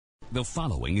The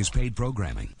following is paid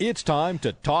programming. It's time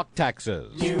to talk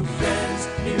taxes. New friends,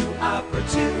 new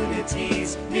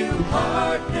opportunities, new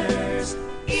partners.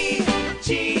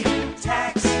 EG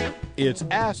Tax. It's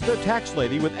Ask the Tax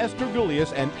Lady with Esther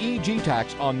Gulius and EG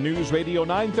Tax on News Radio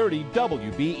 930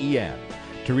 WBEN.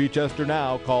 To reach Esther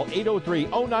now, call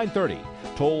 803-0930.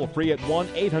 Toll free at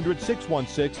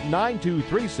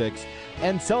 1-800-616-9236.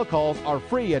 And cell calls are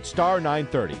free at star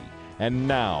 930. And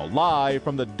now, live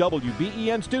from the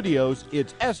WBEN studios,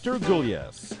 it's Esther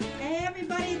Gulius. Hey,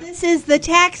 everybody, this is the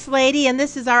Tax Lady, and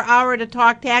this is our hour to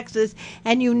talk taxes.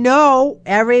 And you know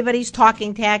everybody's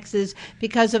talking taxes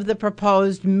because of the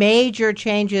proposed major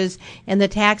changes in the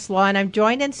tax law. And I'm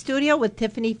joined in studio with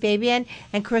Tiffany Fabian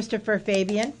and Christopher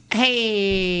Fabian.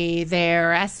 Hey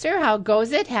there, Esther. How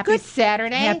goes it? Happy Good.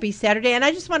 Saturday. Happy Saturday. And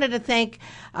I just wanted to thank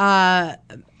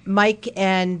Mike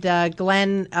and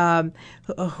Glenn,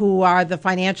 who are the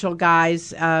financial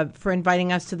guys, for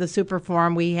inviting us to the Super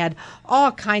Forum. We had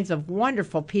all kinds of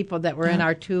wonderful people that were in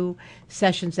our two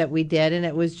sessions that we did, and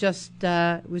it was just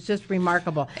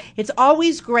remarkable. It's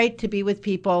always great to be with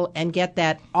people and get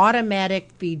that automatic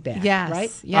feedback. Yes.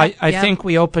 Right? Yep. I think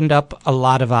we opened up a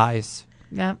lot of eyes.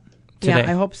 Yep. Today.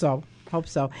 Yeah, I hope so.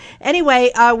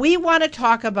 Anyway, we want to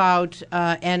talk about,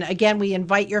 and again, we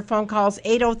invite your phone calls,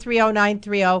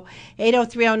 803-0930,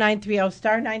 803-0930,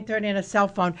 star 930 and a cell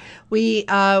phone. We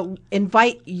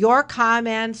invite your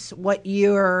comments, what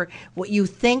you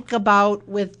think about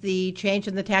with the change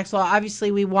in the tax law. Obviously,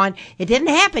 it didn't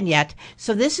happen yet,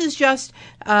 so this is just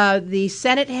the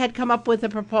Senate had come up with a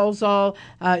proposal.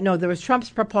 No, there was Trump's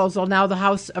proposal, now the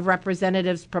House of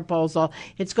Representatives proposal.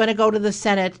 It's going to go to the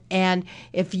Senate, and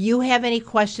if you have any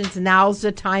questions, now's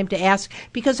the time to ask,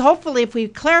 because hopefully if we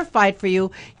clarified for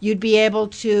you, you'd be able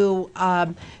to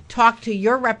talk to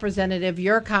your representative,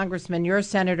 your congressman, your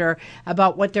senator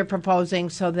about what they're proposing,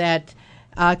 so that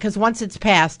because once it's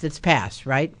passed,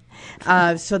 right?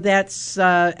 So that's,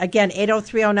 again,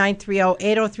 803-0930,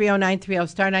 803-0930,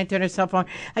 star 930 cell phone.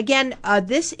 Again,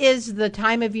 this is the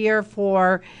time of year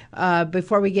for,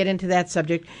 before we get into that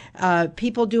subject,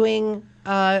 people doing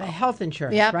health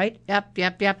insurance, right?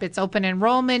 Yep. It's open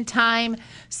enrollment time.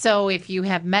 So if you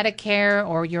have Medicare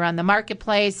or you're on the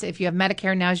marketplace, if you have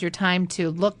Medicare, now's your time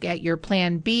to look at your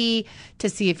Plan B to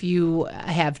see if you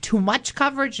have too much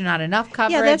coverage, not enough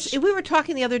coverage. Yeah, we were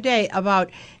talking the other day about,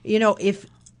 if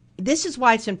this is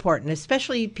why it's important,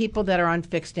 especially people that are on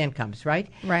fixed incomes, right?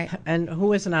 Right. And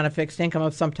who isn't on a fixed income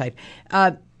of some type?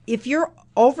 If you're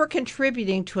over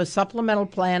contributing to a supplemental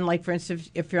plan, like for instance,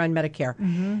 if you're on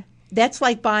Medicare, that's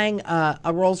like buying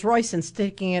a Rolls Royce and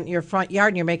sticking it in your front yard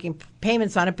and you're making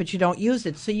payments on it, but you don't use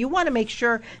it. So you want to make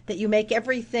sure that you make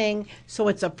everything so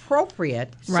it's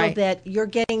appropriate, so that you're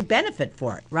getting benefit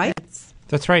for it, right?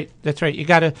 That's right. You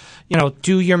got to,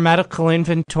 do your medical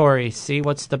inventory, see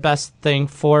what's the best thing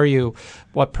for you,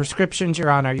 what prescriptions you're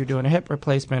on. Are you doing a hip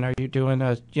replacement? Are you doing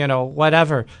a,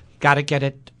 whatever? Got to get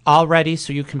it all ready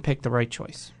so you can pick the right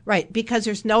choice. Right, because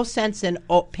there's no sense in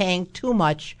paying too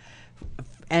much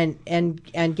and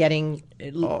getting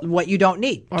what you don't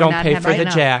need. Don't pay for the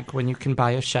Jag when you can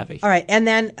buy a Chevy. All right. And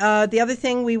then the other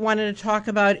thing we wanted to talk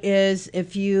about is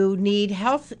if you need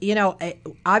health,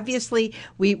 obviously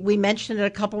we mentioned it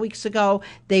a couple weeks ago,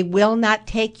 they will not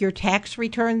take your tax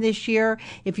return this year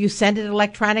if you send it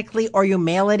electronically or you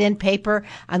mail it in paper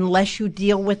unless you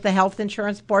deal with the health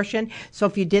insurance portion. So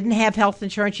if you didn't have health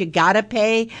insurance, you got to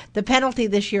pay the penalty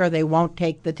this year or they won't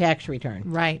take the tax return.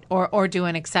 Right. Or do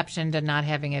an exception to not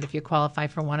having it if you qualify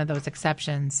for one of those exceptions,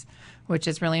 which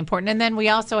is really important. And then we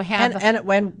also have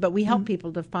but we help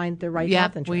people to find the right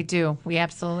health insurance. We do. We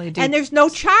absolutely do. And there's no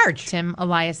charge. Tim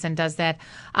Eliason does that.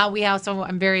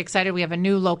 I'm very excited. We have a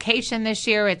new location this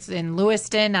year. It's in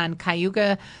Lewiston on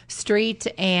Cayuga Street,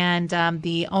 and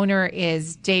the owner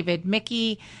is David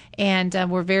Mickey. And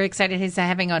we're very excited. He's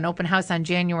having an open house on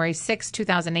January 6,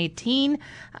 2018.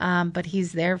 But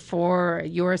he's there for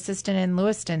your assistant in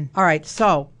Lewiston. All right.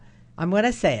 So I'm going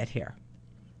to say it here.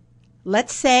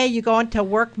 Let's say you go into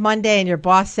work Monday and your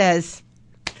boss says,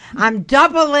 I'm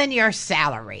doubling your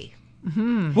salary.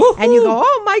 Mm-hmm. And you go,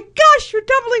 oh, my gosh, you're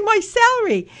doubling my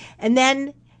salary. And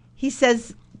then he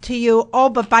says to you, oh,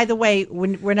 but by the way,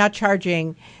 we're not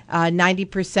charging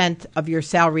 90% of your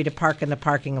salary to park in the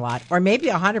parking lot, or maybe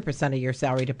 100% of your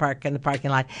salary to park in the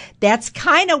parking lot. That's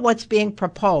kind of what's being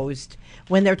proposed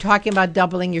when they're talking about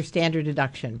doubling your standard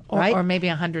deduction, right? Or maybe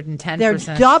 110%.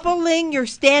 They're doubling your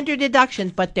standard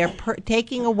deductions, but they're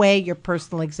taking away your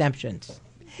personal exemptions.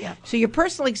 Yeah. So your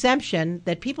personal exemption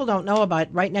that people don't know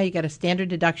about, right now you got a standard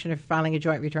deduction if you're filing a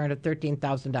joint return of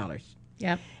 $13,000.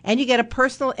 Yep. And you get a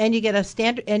personal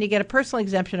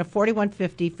exemption of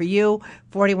 $4,150 for you,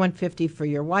 $4,150 for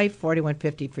your wife,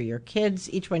 $4,150 for your kids,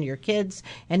 each one of your kids,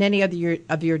 and any other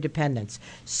of your dependents.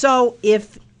 So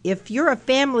if you're a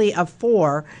family of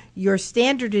 4, your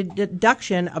standard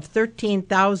deduction of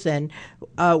 $13,000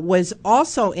 was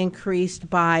also increased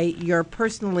by your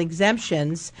personal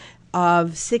exemptions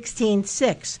of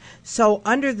 $16,600. So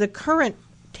under the current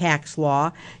tax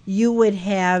law, you would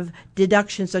have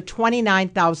deductions of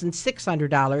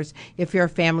 $29,600 if you're a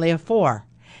family of 4.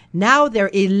 Now they're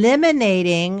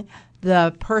eliminating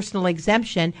the personal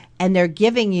exemption and they're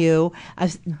giving you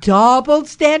a doubled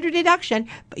standard deduction,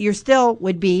 but you still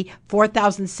would be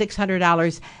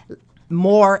 $4,600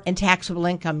 more in taxable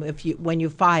income when you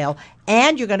file,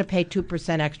 and you're going to pay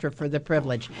 2% extra for the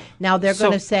privilege. Now they're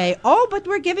going to say, "Oh, but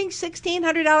we're giving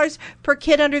 $1,600 per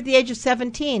kid under the age of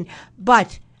 17."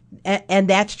 And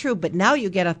that's true. But now you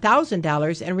get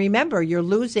 $1,000, and remember, you're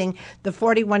losing the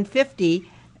 $4,150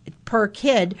 per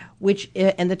kid, which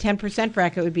in the 10%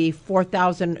 bracket would be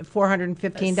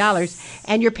 $4,415,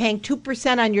 and you're paying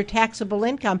 2% on your taxable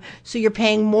income, so you're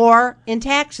paying more in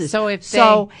taxes.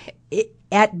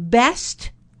 At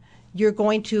best, you're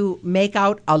going to make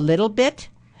out a little bit.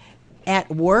 At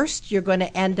worst, you're going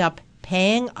to end up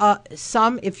paying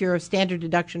some if you're a standard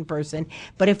deduction person.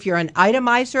 But if you're an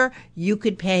itemizer, you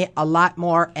could pay a lot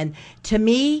more. And to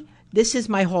me, this is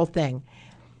my whole thing.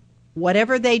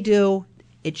 Whatever they do,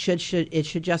 it should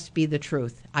just be the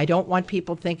truth. I don't want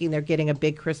people thinking they're getting a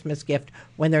big Christmas gift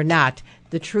when they're not.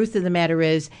 The truth of the matter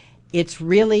is, it's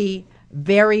really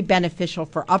very beneficial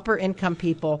for upper income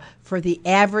people, for the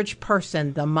average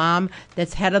person, the mom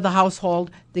that's head of the household,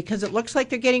 because it looks like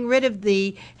they're getting rid of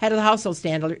the head of the household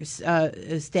status.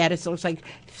 It looks like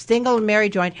single and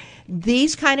married joint.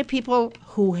 These kind of people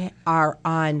who are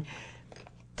on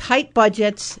tight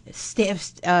budgets,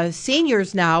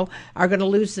 seniors now are going to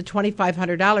lose the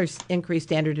 $2,500 increased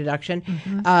standard deduction.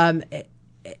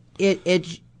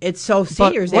 It's so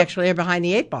seniors actually are behind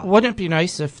the 8 ball. Wouldn't it be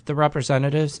nice if the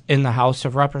representatives in the House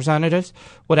of Representatives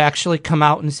would actually come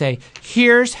out and say,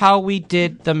 here's how we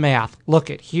did the math. Look,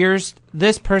 here's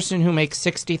this person who makes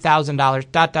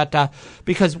 $60,000, ...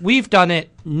 Because we've done it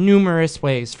numerous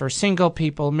ways for single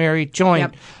people, married, joint.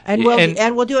 Yep. And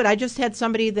we'll do it. I just had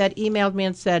somebody that emailed me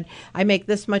and said, I make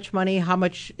this much money. How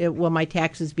much will my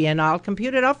taxes be? And I'll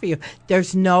compute it out for you.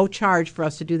 There's no charge for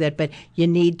us to do that, but you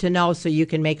need to know so you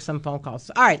can make some phone calls.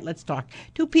 All right, let's talk.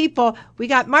 2 people. We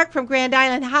got Mark from Grand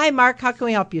Island. Hi, Mark. How can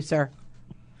we help you, sir?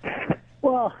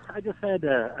 Well, I just had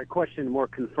a question more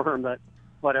confirm that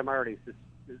what I'm already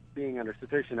being under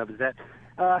suspicion of is that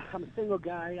I'm a single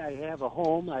guy. I have a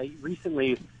home. I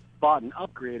recently bought and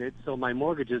upgraded, so my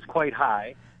mortgage is quite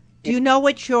high. Do you know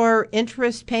what your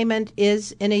interest payment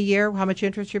is in a year? How much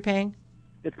interest you're paying?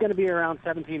 It's going to be around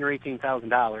 $17,000 or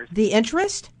 $18,000. The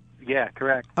interest? Yeah,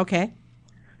 correct. Okay.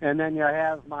 And then I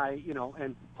have my,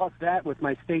 and plus that with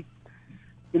my state,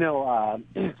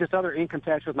 just other income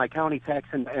tax with my county tax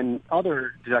and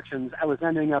other deductions, I was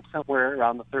ending up somewhere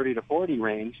around the 30 to 40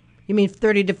 range. You mean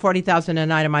 30 to 40,000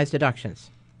 in itemized deductions?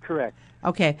 Correct.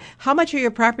 Okay. How much are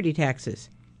your property taxes?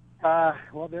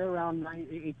 Well, they're around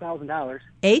 $8,000.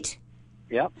 8?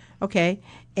 Yep. Okay.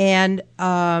 And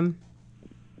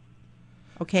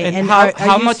okay. And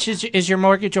how much is your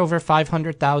mortgage over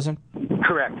 $500,000?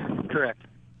 Correct.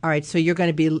 All right. So you're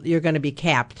going to be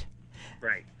capped.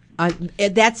 Right.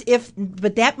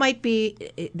 But that might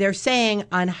be, they're saying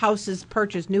on houses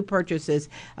purchased, new purchases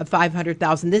of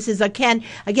 $500,000. This is again,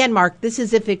 Mark, this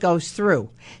is if it goes through.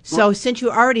 So since you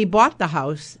already bought the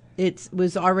house, it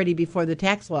was already before the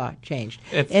tax law changed.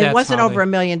 It wasn't over $1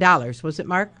 million, was it,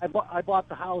 Mark? I bought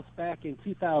the house back in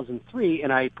 2003,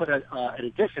 and I put an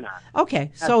addition on it.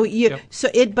 Okay,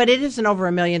 but it isn't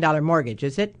over $1 million mortgage,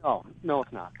 is it? Oh, no,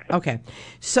 it's not. Okay,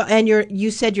 so and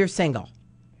you said you're single.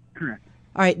 Correct.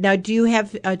 All right. Now, do you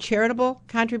have charitable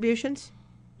contributions?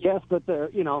 Yes, but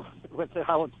with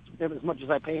how it's as much as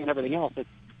I pay and everything else, it's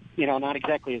not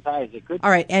exactly as high as it could be. All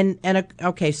right.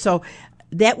 Okay. So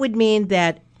that would mean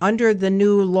that under the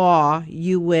new law,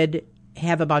 you would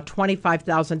have about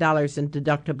 $25,000 in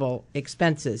deductible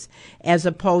expenses, as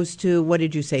opposed to, what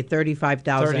did you say,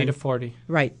 $35,000? 30 to 40.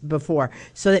 Right, before.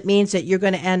 So that means that you're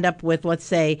going to end up with, let's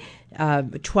say,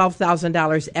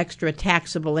 $12,000 extra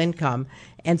taxable income,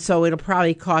 and so it'll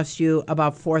probably cost you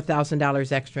about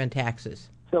 $4,000 extra in taxes.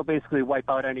 So basically wipe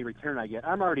out any return I get.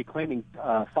 I'm already claiming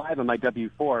 5 on my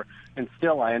W-4, and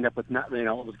still I end up with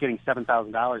was getting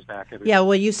 $7,000 back.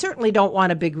 Well, you certainly don't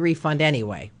want a big refund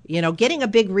anyway. Getting a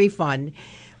big refund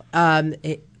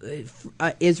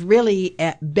is really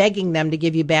begging them to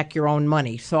give you back your own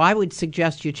money. So I would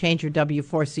suggest you change your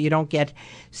W-4 so you don't get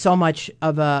so much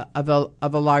of a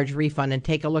large refund, and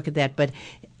take a look at that. But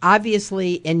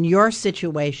obviously, in your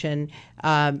situation,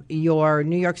 your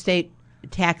New York State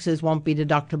taxes won't be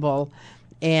deductible,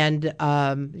 and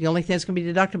the only thing that's going to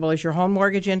be deductible is your home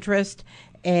mortgage interest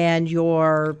and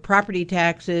your property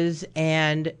taxes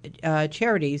and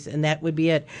charities, and that would be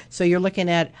it. So you're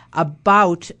looking at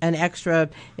about an extra,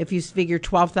 if you figure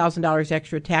 $12,000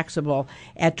 extra taxable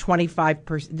at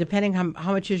 25%, depending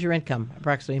how much is your income,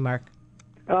 approximately, Mark?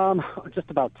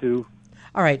 Just about 2.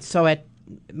 All right, so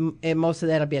most of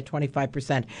that will be at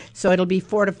 25%. So it'll be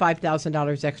 $4,000 to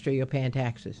 $5,000 extra you'll pay in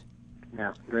taxes.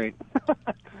 Yeah, great.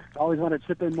 Always want to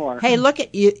chip in more. Hey, look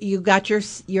at you! You got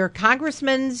your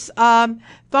congressman's phone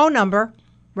number,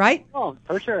 right? Oh,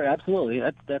 for sure, absolutely.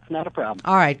 That's not a problem.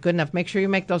 All right, good enough. Make sure you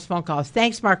make those phone calls.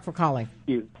 Thanks, Mark, for calling.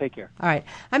 You take care. All right,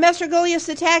 I'm Esther Gulius,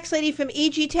 the tax lady from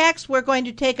EG Tax. We're going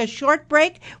to take a short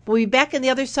break. We'll be back on the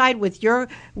other side with your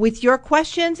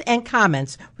questions and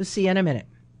comments. We'll see you in a minute.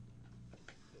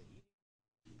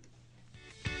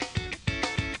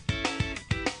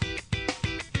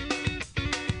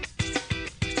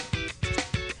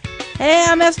 Hey,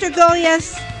 I'm Esther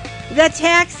Gulius, the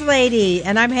tax lady,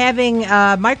 and I'm having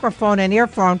microphone and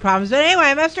earphone problems. But anyway,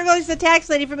 I'm Esther Gulius, the tax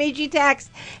lady from EG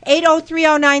Tax,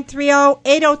 8030930,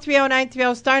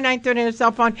 8030930, star 930 on a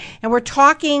cell phone, and we're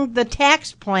talking the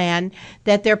tax plan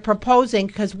that they're proposing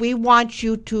because we want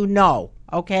you to know,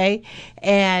 okay?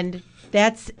 And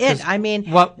that's it. I mean,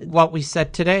 what we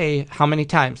said today, how many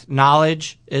times?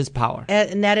 Knowledge is power.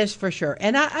 And that is for sure.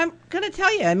 And I'm going to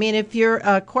tell you, I mean, if you're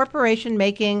a corporation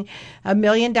making $1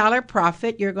 million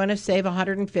profit, you're going to save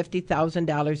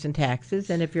 $150,000 in taxes.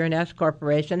 And if you're an S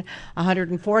corporation,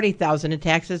 $140,000 in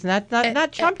taxes. And that's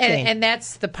not chump change. And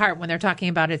that's the part when they're talking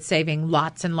about it saving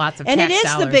lots and lots of tax dollars. And it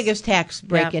is the biggest tax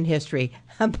break in history.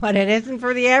 But it isn't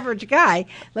for the average guy.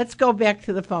 Let's go back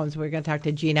to the phones. We're going to talk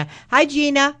to Gina. Hi,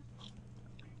 Gina.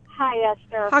 Hi,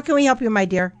 Esther. How can we help you, my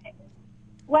dear?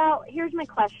 Well, here's my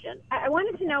question. I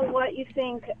wanted to know what you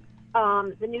think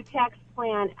the new tax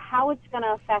plan, how it's going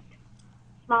to affect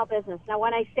small business. Now,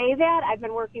 when I say that, I've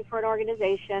been working for an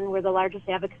organization. We're the largest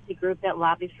advocacy group that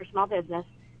lobbies for small business.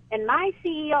 And my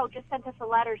CEO just sent us a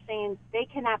letter saying they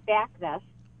cannot back this.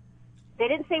 They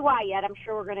didn't say why yet. I'm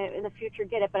sure we're going to, in the future,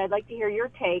 get it. But I'd like to hear your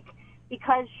take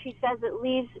because she says it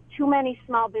leaves too many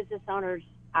small business owners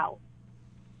out.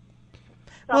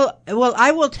 Well,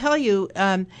 I will tell you,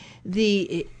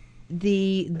 this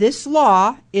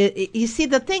law. You see,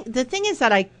 the thing is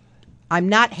that I'm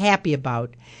not happy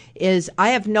about is I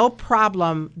have no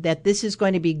problem that this is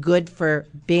going to be good for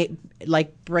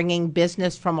bringing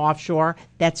business from offshore.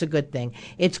 That's a good thing.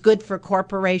 It's good for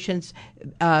corporations,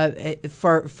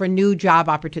 for new job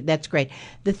opportunities. That's great.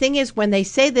 The thing is, when they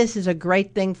say this is a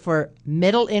great thing for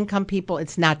middle income people,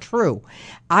 it's not true.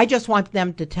 I just want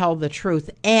them to tell the truth.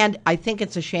 And I think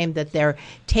it's a shame that they're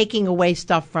taking away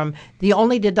stuff from the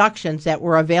only deductions that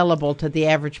were available to the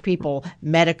average people: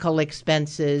 medical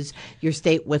expenses, your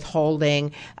state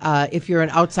withholding, if you're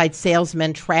an outside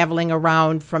salesman traveling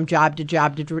around from job to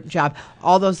job to job,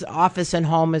 all those office and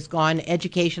home is gone.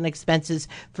 Education expenses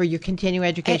for your continuing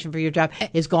education for your job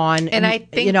is gone. And I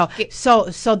think so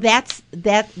that's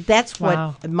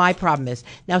what my problem is.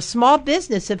 Now, small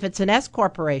business, if it's an S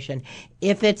corporation,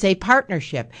 if it's a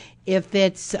partnership, if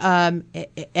it's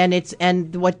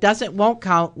and what won't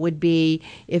count would be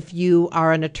if you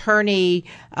are an attorney,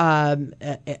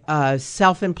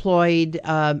 self-employed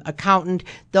accountant,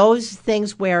 those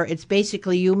things where it's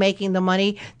basically you making the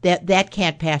money, that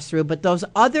can't pass through. But those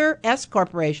other S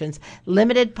corporations,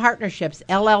 limited partnerships,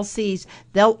 LLCs,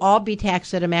 they'll all be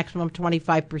taxed at a maximum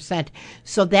 25%.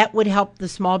 So that would help the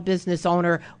small business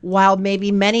owner, while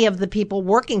maybe many of the people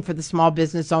working for the small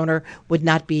business owner would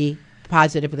not be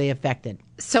positively affected.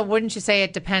 So wouldn't you say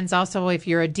it depends also if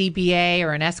you're a DBA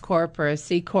or an S Corp or a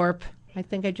C Corp? I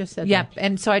think I just said that. Yep,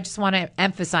 and so I just want to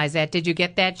emphasize that. Did you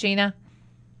get that, Gina?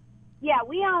 Yeah,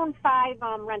 we own 5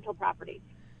 rental properties.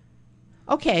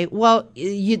 Okay, well,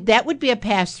 that would be a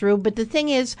pass-through, but the thing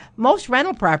is, most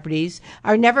rental properties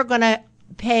are never going to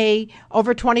pay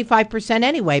over 25%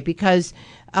 anyway, because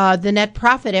the net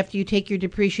profit after you take your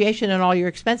depreciation and all your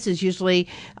expenses usually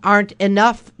aren't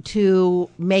enough to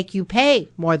make you pay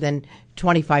more than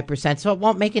 25%, so it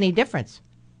won't make any difference.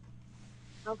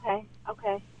 Okay.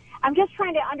 I'm just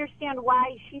trying to understand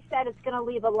why she said it's going to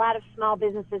leave a lot of small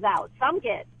businesses out. Some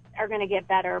get are going to get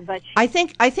better. But I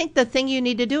think the thing you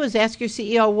need to do is ask your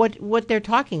CEO what they're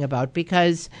talking about,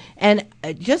 because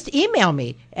just email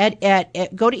me at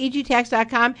go to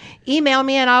egtax.com, email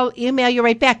me, and I'll email you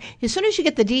right back as soon as you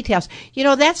get the details.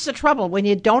 That's the trouble when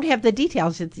you don't have the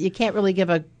details. You can't really give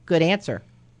a good answer.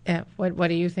 Yeah. What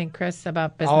do you think, Chris,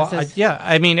 about businesses?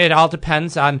 I mean, it all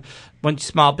depends on when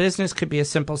small business could be a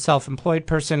simple self-employed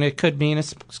person. It could mean a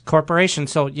corporation.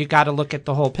 So you got to look at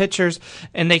the whole pictures,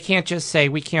 and they can't just say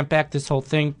we can't back this whole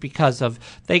thing because of.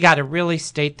 They got to really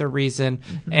state the reason.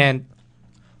 Mm-hmm. And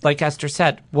like Esther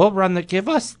said, we'll give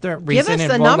us the reason. Give us and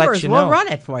the we'll numbers. let you know. We'll run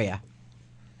it for you.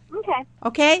 Okay.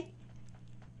 Okay.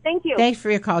 Thank you. Thanks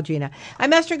for your call, Gina.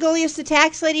 I'm Esther Gulius, the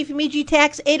tax lady from EG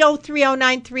Tax,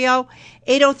 8030930,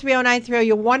 8030930.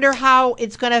 You wonder how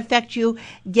it's going to affect you,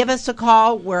 give us a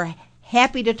call. We're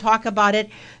happy to talk about it.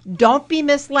 Don't be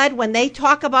misled. When they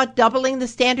talk about doubling the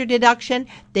standard deduction,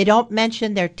 they don't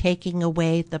mention they're taking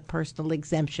away the personal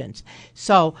exemptions.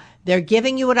 So they're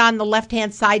giving you it on the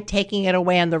left-hand side, taking it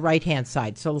away on the right-hand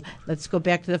side. So let's go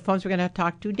back to the phones. We're going to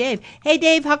talk to Dave. Hey,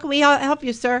 Dave, how can we help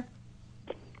you, sir?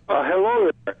 Hello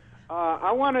there.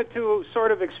 I wanted to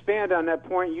sort of expand on that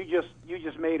point you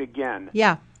just made again.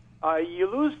 Yeah. You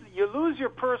lose your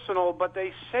personal, but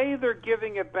they say they're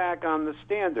giving it back on the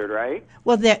standard, right?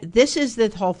 Well, this is the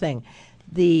whole thing.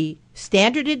 The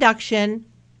standard deduction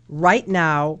right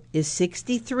now is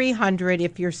 $6,300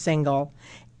 if you're single,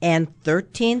 and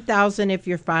 $13,000 if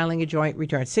you're filing a joint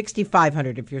return.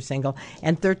 $6,500 if you're single,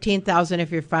 and $13,000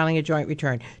 if you're filing a joint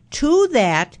return. To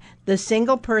that, the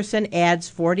single person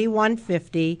adds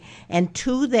 $4,150, and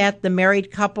to that, the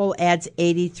married couple adds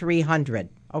 $8,300.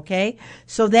 Okay,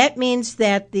 so that means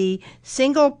that the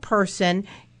single person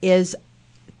is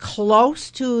close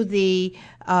to the.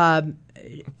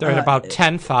 They're at about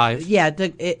 10.5. Yeah,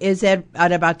 is at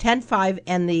about 10.5,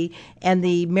 and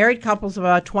the married couple's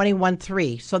about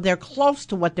 21.3. So they're close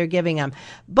to what they're giving them.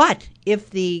 But if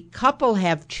the couple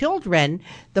have children,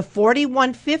 the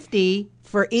 41.50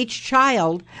 for each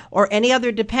child or any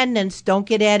other dependents don't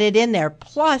get added in there.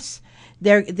 Plus,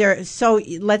 so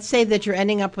let's say that you're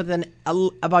ending up with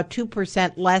about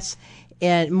 2% less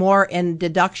and more in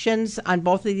deductions on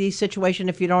both of these situations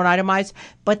if you don't itemize,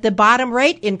 but the bottom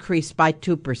rate increased by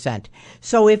 2%.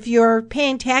 So if you're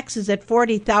paying taxes at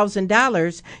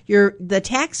 $40,000, the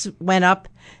tax went up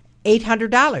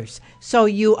 $800. So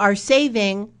you are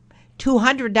saving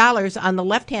 $200 on the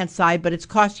left-hand side, but it's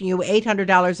costing you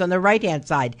 $800 on the right-hand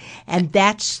side. And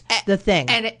that's the thing.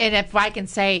 And if I can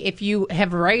say, if you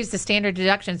have raised the standard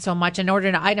deduction so much, in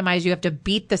order to itemize, you have to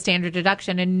beat the standard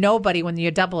deduction, and nobody, when you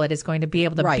double it, is going to be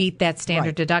able to beat that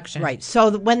standard deduction. Right.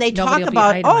 So when they talk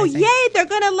about, oh, yay, they're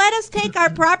going to let us take our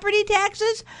property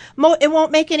taxes, it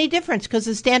won't make any difference because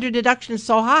the standard deduction is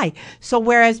so high. So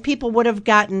whereas people would have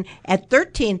gotten at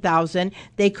 $13,000,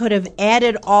 they could have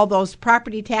added all those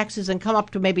property taxes and come up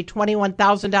to maybe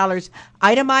 $21,000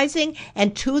 itemizing,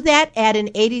 and to that add an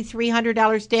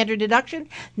 $8,300 standard deduction.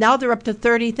 Now they're up to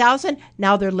 $30,000.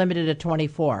 Now they're limited to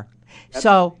 $24,000.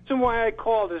 So the reason why I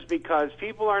called is because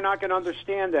people are not going to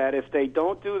understand that if they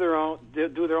don't do their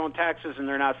own taxes and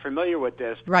they're not familiar with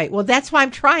this. Right. Well, that's why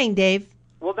I'm trying, Dave.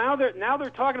 Well, now they're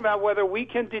talking about whether we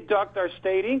can deduct our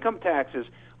state income taxes.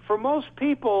 For most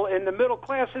people in the middle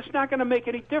class, it's not going to make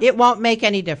any difference. It won't make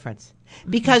any difference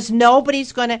because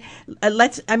nobody's going to,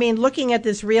 looking at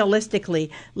this realistically,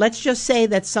 let's just say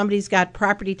that somebody's got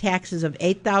property taxes of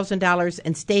 $8,000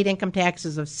 and state income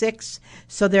taxes of $6,000,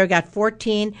 so they've got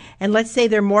 $14,000, and let's say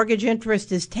their mortgage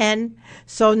interest is $10,000,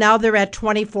 so now they're at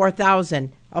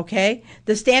 $24,000, okay?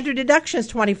 The standard deduction is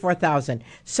 $24,000,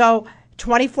 so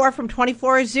 24 from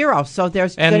 24 is 0, so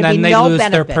there's going to be no benefit. And then they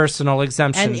lose their personal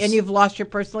exemptions. And you've lost your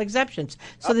personal exemptions,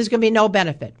 so there's going to be no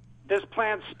benefit. This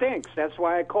plan stinks. That's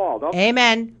why I called. Okay.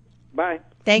 Amen. Bye.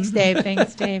 Thanks, Dave.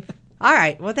 Thanks, Dave. All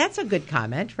right. Well, that's a good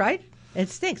comment, right? It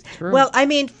stinks. True. Well,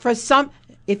 for some,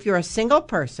 if you're a single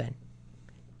person,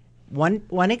 one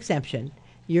exemption,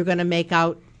 you're going to make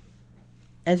out.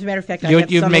 As a matter of fact, I have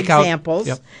some examples.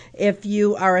 Yep. If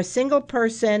you are a single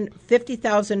person,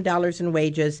 $50,000 in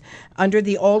wages, under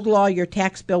the old law, your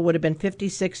tax bill would have been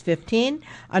 $56.15.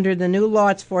 Under the new law,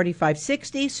 it's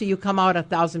 $45.60. So you come out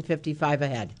 $1,055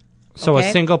 ahead. So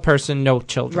a single person, no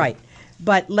children. Right.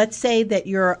 But let's say that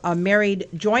you're a married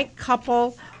joint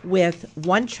couple with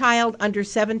one child under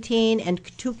 17 and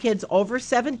two kids over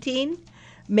 17.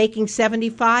 Making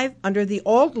 $75 under the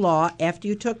old law. After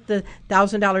you took the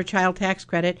 $1,000 child tax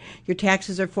credit, your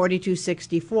taxes are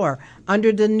 $42.64.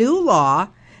 Under the new law,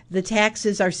 the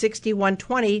taxes are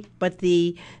 $6,120, but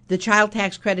the child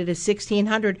tax credit is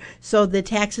 $1,600, so the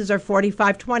taxes are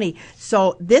 $4,520.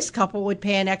 So this couple would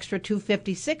pay an extra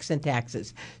 $256 in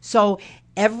taxes. So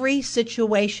every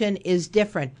situation is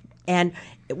different. And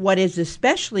what is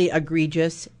especially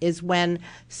egregious is when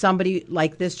somebody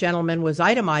like this gentleman was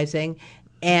itemizing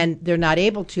and they're not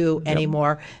able to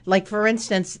anymore. Like, for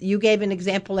instance, you gave an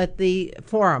example at the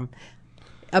forum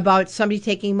about somebody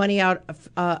taking money out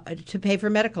to pay for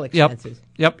medical expenses.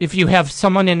 Yep. If you have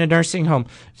someone in a nursing home,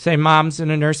 say mom's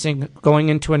going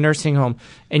into a nursing home,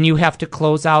 and you have to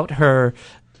close out her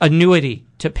annuity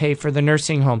to pay for the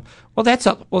nursing home, well, that's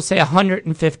we'll say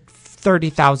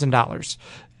 $130,000.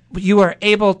 You are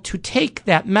able to take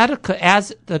that medical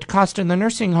as the cost in the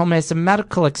nursing home as a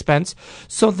medical expense,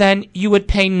 so then you would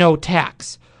pay no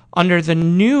tax. Under the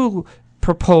new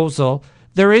proposal,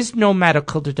 there is no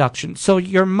medical deduction. So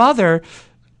your mother,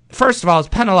 first of all, is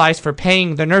penalized for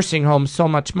paying the nursing home so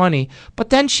much money, but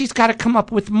then she's got to come up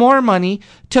with more money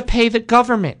to pay the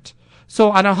government.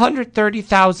 So on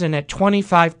 $130,000 at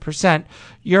 25%,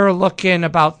 you're looking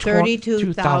about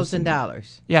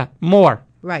 $32,000. Yeah, more.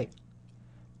 Right.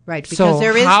 Because So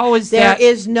there that-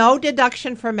 is no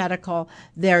deduction for medical.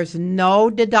 There's no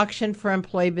deduction for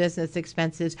employee business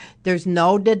expenses. There's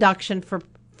no deduction for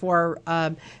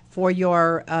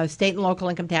your state and local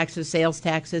income taxes, sales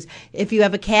taxes. If you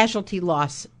have a casualty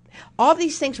loss, all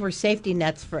these things were safety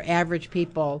nets for average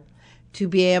people to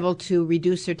be able to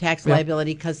reduce their tax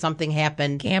liability because something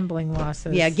happened. Gambling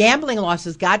losses. Yeah, gambling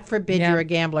losses. God forbid you're a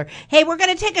gambler. Hey, we're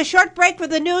going to take a short break for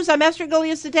the news. I'm Esther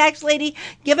Gilius, the tax lady.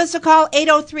 Give us a call,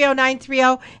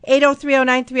 803-0930,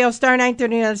 803-0930, star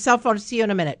 930 on the cell phone. See you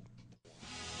in a minute.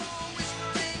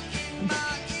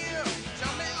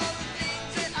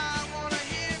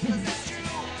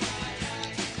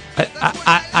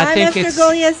 I think I'm Esther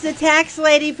Gilius, the tax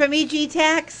lady from EG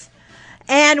Tax.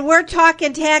 And we're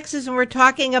talking taxes, and we're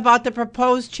talking about the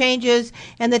proposed changes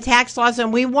and the tax laws,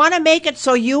 and we want to make it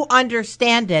so you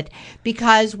understand it,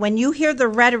 because when you hear the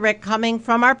rhetoric coming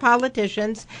from our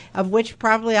politicians, of which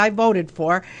probably I voted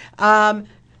for, they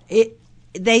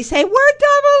say, we're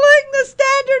doubling the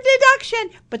standard deduction,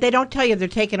 but they don't tell you they're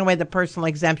taking away the personal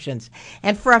exemptions.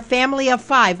 And for a family of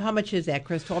 5, how much is that,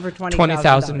 Chris? $12,000 or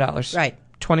 $20,000. Right.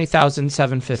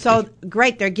 $20,750. So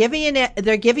great, they're giving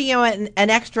you an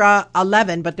extra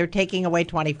 11, but they're taking away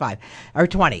 25 or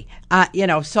 20.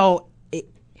 So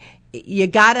you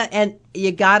gotta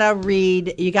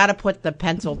read. You gotta put the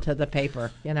pencil to the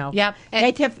paper. Yep.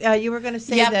 Hey Tiff, you were going to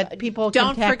say that people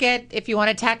don't can forget, if you want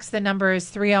to text, the number is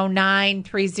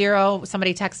 30930.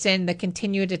 Somebody text in the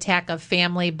continued attack of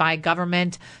family by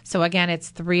government. So again, it's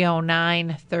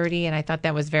 30930, and I thought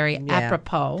that was very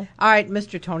apropos. All right,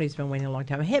 Mr. Tony's been waiting a long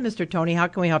time. Hey, Mr. Tony, how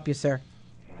can we help you, sir?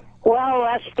 Well,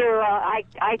 Esther, I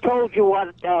told you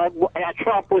what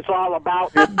Trump was all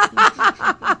about.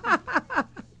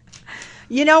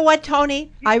 You know what, Tony?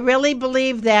 I really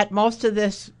believe that most of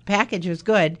this package is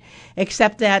good,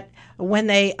 except that when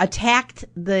they attacked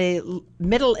the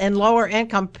middle and lower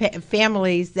income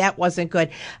families, that wasn't good.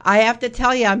 I have to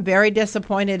tell you, I'm very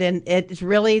disappointed, and it's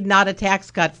really not a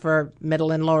tax cut for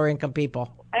middle and lower income people.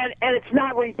 And it's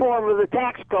not reform of the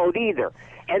tax code either.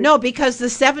 And no, because the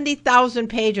 70,000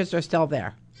 pages are still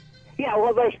there. Yeah,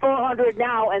 well, there's 400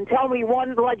 now, and tell me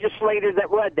one legislator that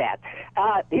read that.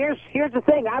 Here's the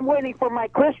thing. I'm waiting for my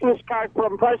Christmas card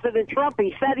from President Trump.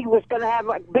 He said he was going to have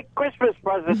a big Christmas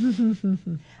present.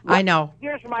 I know.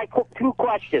 Here's my 2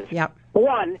 questions. Yep.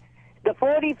 One, the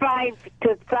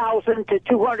 45,000 to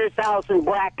 200,000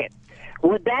 bracket.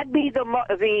 Would that be the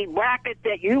bracket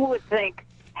that you would think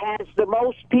has the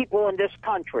most people in this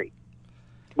country?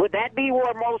 Would that be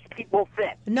where most people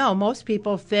fit? No, most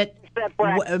people fit.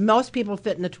 Most people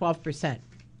fit in the 12%.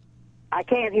 I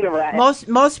can't hear that.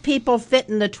 Most people fit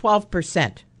in the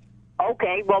 12%.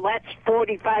 Okay, well that's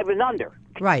 45 and under.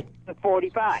 Right.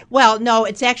 45. Well, no,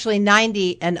 it's actually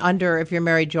 90 and under if you're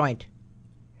married joint.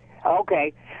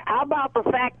 Okay. How about the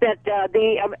fact that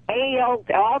the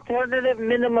alternative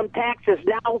minimum tax is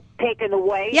now taken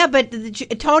away? Yeah, but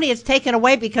Tony, it's taken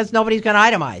away because nobody's going to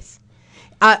itemize.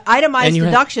 Itemized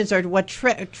deductions are what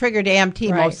triggered AMT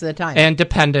most of the time. And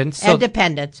dependents. And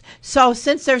dependents. So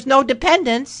since there's no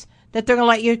dependents that they're going to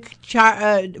let you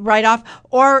write off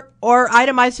or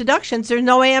itemized deductions, there's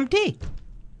no AMT.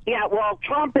 Yeah, well,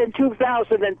 Trump in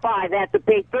 2005 had to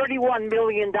pay $31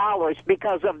 million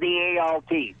because of the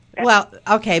ALT. Well,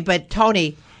 okay, but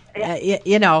Tony,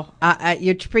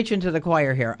 you're preaching to the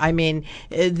choir here. I mean,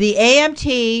 the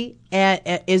AMT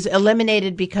is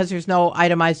eliminated because there's no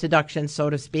itemized deductions, so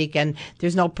to speak, and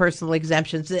there's no personal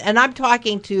exemptions. And I'm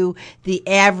talking to the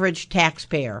average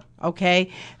taxpayer, okay?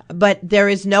 But there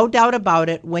is no doubt about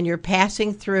it, when you're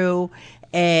passing through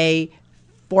a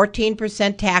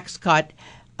 14% tax cut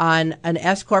on an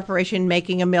S corporation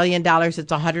making $1 million, it's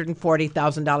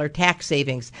 $140,000 tax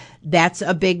savings. That's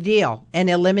a big deal.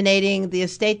 And eliminating the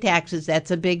estate taxes,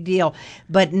 that's a big deal.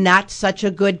 But not such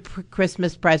a good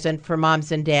Christmas present for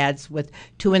moms and dads with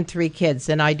 2 and 3 kids.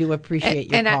 And I do appreciate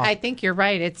your and call. I think you're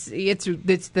right. It's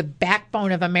the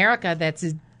backbone of America that's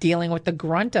dealing with the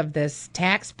grunt of this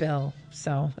tax bill.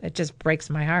 So it just breaks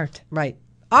my heart. Right.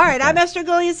 All right, I'm Esther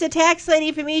Gulius, the tax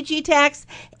lady from EG Tax,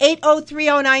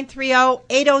 8030930,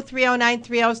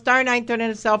 8030930, star 930 on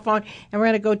a cell phone, and we're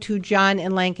going to go to John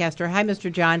in Lancaster. Hi, Mr.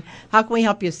 John. How can we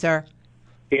help you, sir?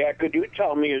 Yeah, could you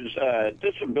tell me, is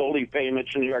disability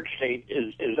payments in New York State,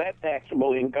 is that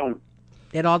taxable income?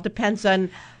 It all depends on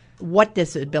what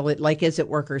disability, like is it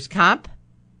workers' comp?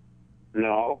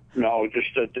 No,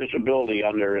 just a disability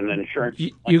under an insurance.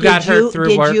 You got hurt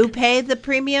through work? Did you pay the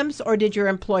premiums, or did your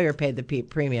employer pay the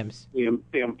premiums? The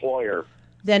employer.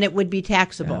 Then it would be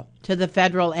taxable to the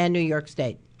federal and New York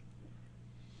State.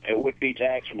 It would be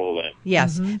taxable then.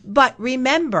 Yes, but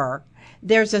remember,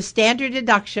 there's a standard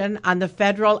deduction on the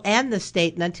federal and the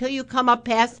state, and until you come up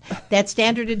past that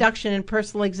standard deduction and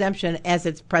personal exemption as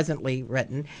it's presently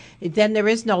written, then there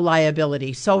is no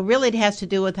liability. So really it has to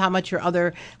do with how much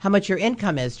your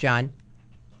income is, John.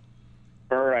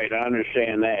 All right, I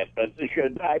understand that. But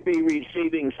should I be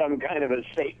receiving some kind of a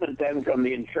statement then from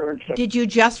the insurance? Did you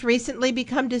just recently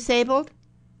become disabled?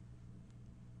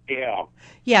 Yeah.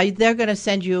 Yeah, they're going to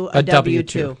send you a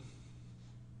W-2.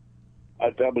 A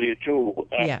W-2.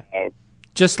 Yeah.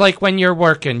 Just like when you're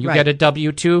working, you Right. get a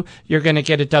W-2, you're going to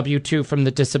get a W-2 from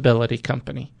the disability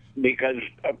company. Because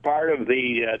a part of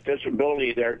the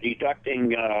disability, they're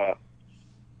deducting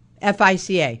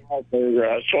FICA.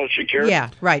 their Social Security. Yeah,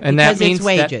 right. And because that means it's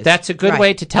wages. that's a good Right.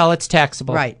 way to tell it's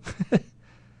taxable. Right.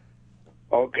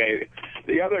 Okay.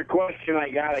 The other question I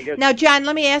got, I guess. Now, John,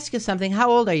 let me ask you something. How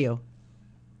old are you?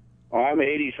 I'm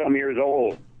 80-some years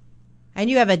old. And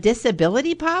you have a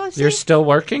disability policy? You're still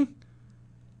working?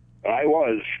 I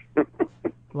was.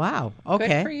 Wow. Okay.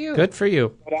 Good for you. Good for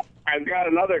you. But I've got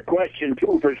another question,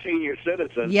 too, for senior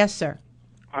citizens. Yes, sir.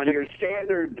 On your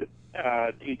standard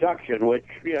deduction, which,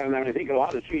 and I think a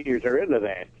lot of seniors are into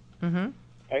that. Mm-hmm.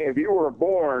 If you were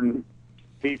born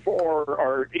before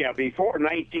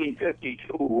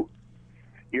 1952,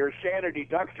 your standard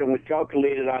deduction was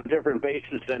calculated on different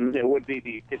basis than it would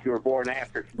be if you were born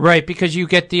after. Right, because you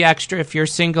get the extra, if you're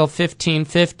single,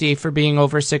 $1,550 for being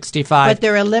over 65. But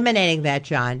they're eliminating that,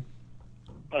 John.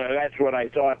 That's what I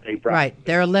thought they probably. Right.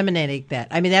 They're eliminating that.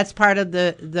 I mean, that's part of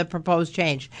the proposed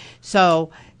change.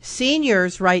 So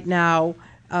seniors right now,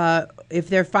 if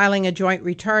they're filing a joint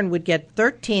return, would get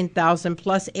 $13,000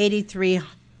 plus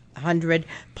 $8,300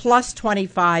 plus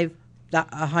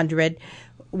 $2,500,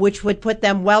 which would put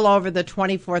them well over the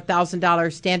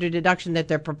 $24,000 standard deduction that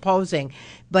they're proposing.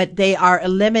 But they are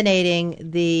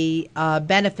eliminating the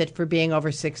benefit for being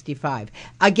over 65.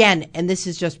 Again, and this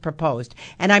is just proposed.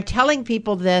 And I'm telling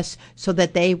people this so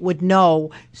that they would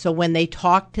know, so when they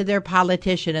talk to their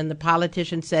politician and the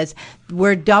politician says,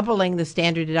 we're doubling the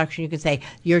standard deduction, you can say,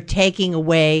 you're taking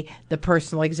away the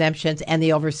personal exemptions and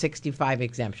the over 65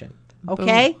 exemption.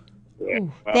 Okay?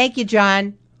 Thank you,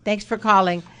 John. Thanks for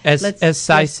calling. As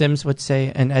Cy Sims would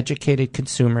say, an educated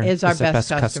consumer is our the best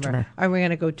customer. All right, we're going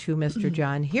to go to Mr.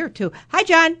 John here, too. Hi,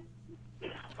 John.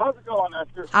 How's it going,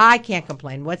 Esther? I can't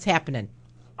complain. What's happening?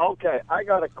 Okay, I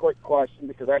got a quick question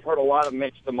because I've heard a lot of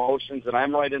mixed emotions, and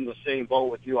I'm right in the same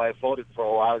boat with you. I voted for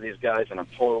a lot of these guys, and I'm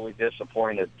totally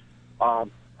disappointed. I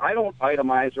don't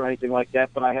itemize or anything like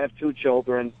that, but I have 2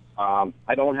 children.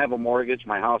 I don't have a mortgage.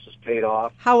 My house is paid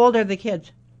off. How old are the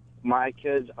kids? My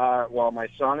kids are, my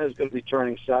son is going to be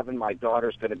turning 7. My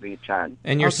daughter's going to be 10.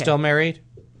 And you're Okay. still married?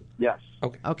 Yes.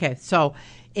 Okay, so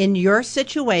in your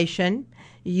situation,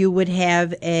 you would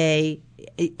have a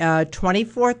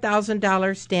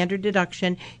 $24,000 standard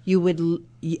deduction.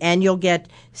 And you'll get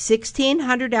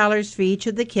 $1,600 for each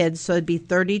of the kids, so it'd be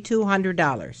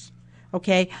 $3,200.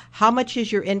 Okay, how much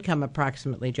is your income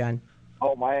approximately, John?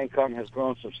 Oh, my income has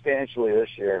grown substantially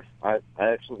this year. I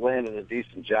actually landed a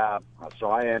decent job,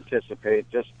 so I anticipate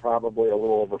just probably a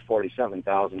little over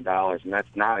 $47,000, and that's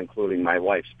not including my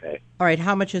wife's pay. All right,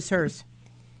 how much is hers?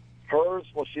 Hers,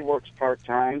 well, she works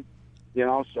part-time,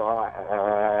 so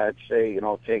I'd say,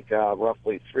 take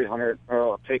roughly take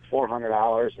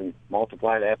 $400 and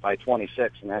multiply that by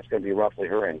 26, and that's going to be roughly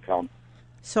her income.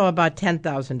 So about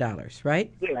 $10,000,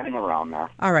 right? Yeah, I'm around there.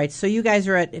 All right. So you guys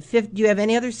are at 50. Do you have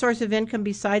any other source of income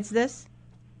besides this?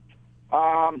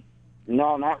 No,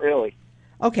 not really.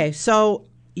 Okay. So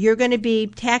you're going to be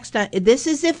taxed on this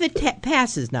is if it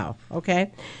passes now.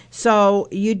 Okay. So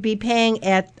you'd be paying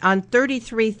on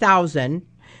 $33,000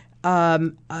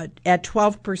 at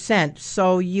 12%.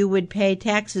 So you would pay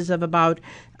taxes of about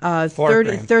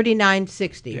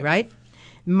 $39.60, right?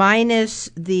 Minus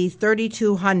the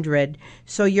 $3,200,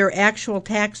 so your actual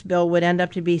tax bill would end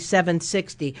up to be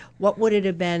 $760. What would it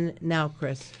have been now,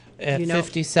 Chris? At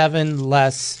 57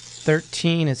 less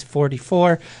 13 is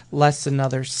 44, less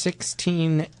another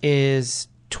 16 is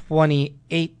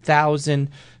 28,000.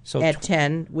 So at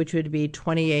 10, which would be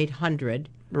 2,800,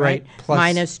 right? Plus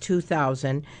minus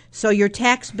 2,000. So your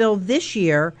tax bill this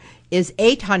year is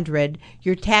 $800.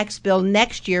 Your tax bill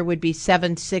next year would be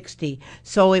 $760.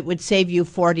 So it would save you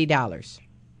 $40.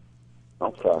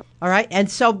 Okay. All right.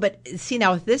 And so, but see,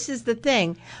 now, this is the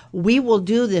thing. We will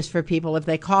do this for people if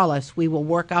they call us. We will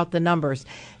work out the numbers.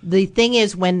 The thing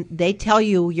is, when they tell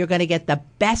you you're going to get the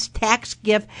best tax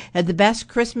gift and the best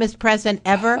Christmas present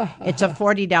ever, it's a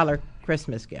 $40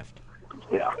 Christmas gift.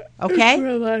 Yeah. Okay? For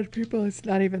a lot of people, it's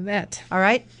not even that. All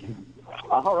right?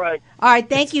 All right. All right.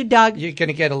 Thank you, Doug. You're going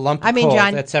to get a lump of coal.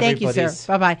 John, That's thank you, everybody's.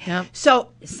 sir. Bye-bye. Yep.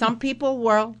 So some people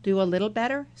will do a little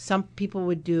better. Some people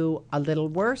would do a little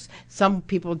worse. Some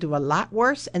people do a lot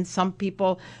worse. And some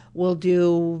people will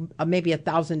do maybe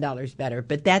 $1,000 better.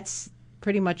 But that's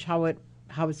pretty much how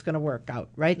it's going to work out,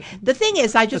 right? The thing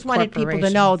is, I just wanted people to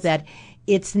know that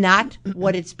it's not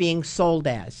what it's being sold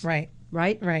as. Right.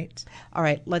 Right? Right. All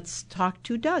right. Let's talk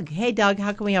to Doug. Hey, Doug,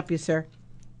 how can we help you, sir?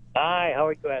 Hi, how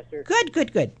are you, Esther?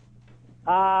 Good.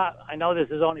 I know this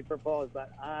is only proposed, but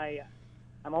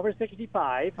I'm over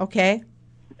 65. Okay.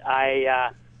 I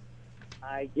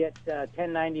get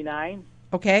 1099.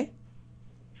 Okay.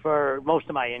 For most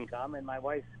of my income, and my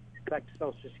wife collects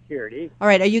Social Security. All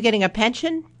right. Are you getting a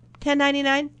pension,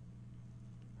 1099?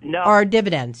 No. Or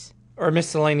dividends? Or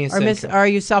miscellaneous income. Or are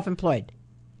you self-employed?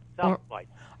 Self-employed.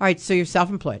 All right. So you're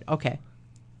self-employed. Okay.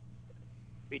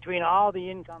 Between all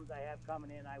the incomes I have coming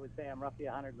in, I would say I'm roughly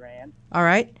 $100,000. All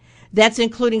right. That's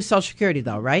including Social Security,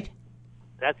 though, right?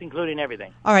 That's including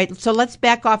everything. All right. So let's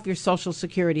back off your Social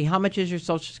Security. How much is your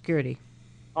Social Security?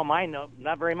 Oh, mine, no,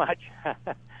 not very much.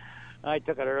 I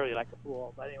took it early like a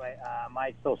fool. But anyway,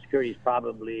 my Social Security is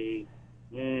probably,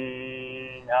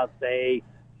 I'll say...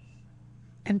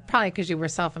 And probably because you were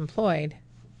self-employed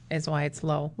is why it's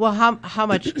low. Well, how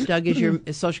much, Doug, is your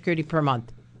Social Security per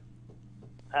month?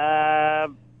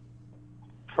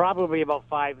 Probably about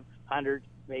 500,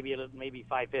 maybe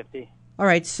 550. All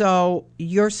right, so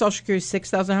your Social Security is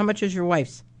 $6,000. How much is your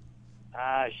wife's?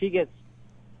 She gets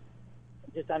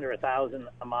just under $1,000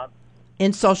 a month.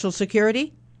 In Social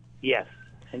Security? Yes,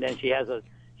 and then she has this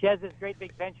great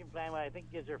big pension plan that I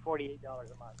think gives her $48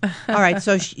 a month. All right,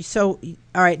 so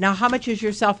all right. Now, how much is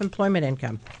your self-employment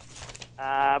income?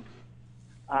 I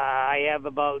have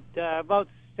about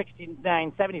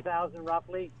 70,000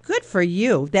 roughly. Good for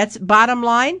you. That's bottom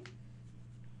line?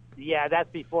 Yeah, that's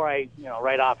before I,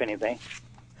 write off anything.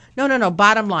 No.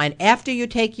 Bottom line. After you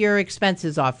take your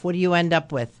expenses off, what do you end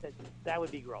up with? That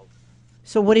would be gross.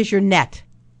 So what is your net?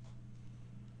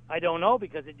 I don't know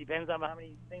because it depends on how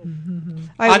many things.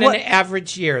 On an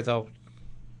average year, though.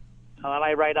 Well,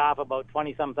 I write off about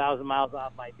 20-some thousand miles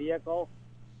off my vehicle.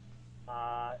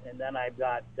 And then I've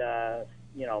got,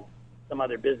 some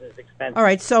other business expenses. All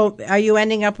right, so are you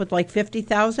ending up with like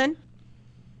 $50,000?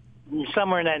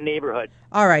 Somewhere in that neighborhood.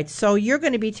 All right, so you're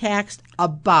going to be taxed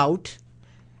about.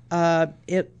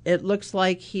 It looks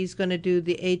like he's going to do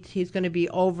he's going to be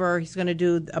over. He's going to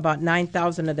do about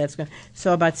 $9,000 of that's going.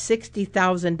 So about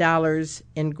 $60,000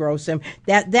 in gross.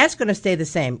 That's going to stay the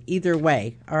same either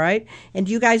way. All right, and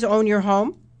do you guys own your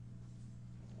home?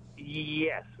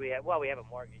 Yes, we have. Well, we have a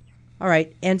mortgage. All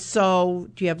right, and so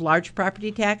do you have large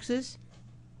property taxes?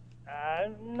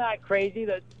 Not crazy.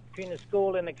 Between the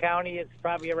school and the county, it's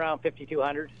probably around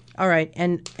 $5,200. All right,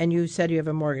 and you said you have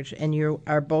a mortgage, and you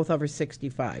are both over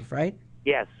 65, right?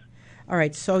 Yes. All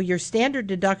right, so your standard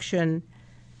deduction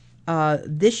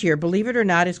this year, believe it or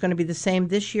not, is going to be the same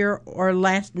this year or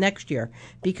next year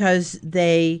because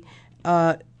they.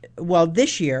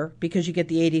 This year, because you get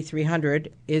the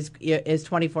 $8,300 is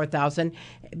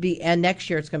 $24,000, and next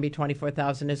year it's going to be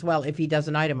 $24,000 as well if he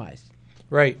doesn't itemize.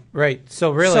 Right.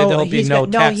 So really, there'll be no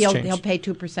tax change. He'll pay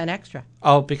 2% extra.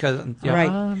 Oh, because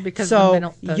right. Because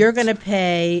so you're going to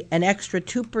pay an extra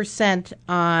 2%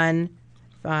 on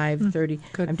 530.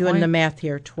 I'm doing the math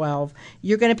here. 12.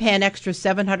 You're going to pay an extra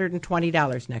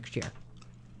 $720 next year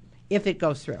if it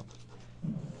goes through.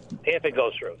 If it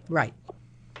goes through. Right.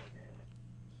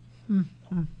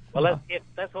 Well,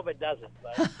 let's hope it doesn't.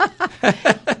 But.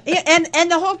 Yeah,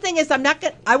 and the whole thing is,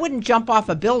 I wouldn't jump off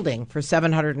a building for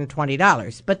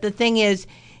 $720. But the thing is,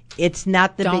 it's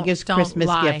not the biggest Christmas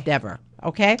gift ever.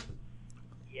 Okay.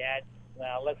 Yeah.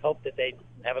 Well, let's hope that they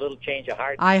have a little change of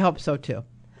heart. I hope so too.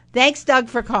 Thanks, Doug,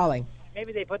 for calling.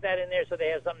 Maybe they put that in there so they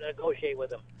have something to negotiate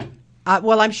with them.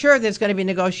 Well, I'm sure there's going to be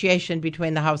negotiation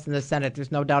between the House and the Senate.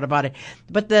 There's no doubt about it.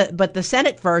 But the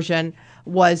Senate version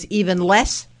was even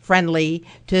less friendly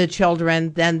to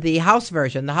children than the House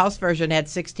version. The House version had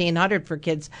 $1,600 for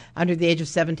kids under the age of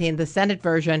 17. The Senate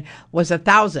version was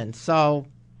 $1,000. So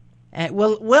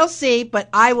we'll see, but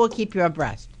I will keep you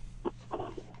abreast.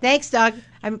 Thanks, Doug.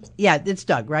 It's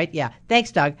Doug, right? Yeah.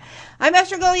 Thanks, Doug. I'm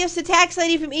Esther Golias, the tax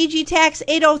lady from EG Tax,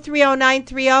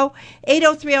 8030930,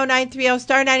 8030930,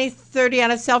 star 9030 on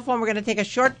a cell phone. We're going to take a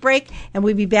short break, and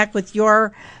we'll be back with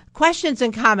your questions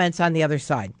and comments on the other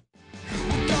side.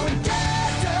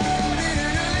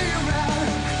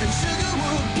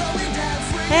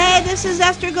 Hey, this is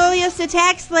Esther Golias, the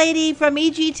tax lady from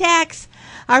EG Tax.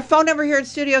 Our phone number here in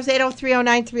studio is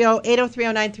 8030930,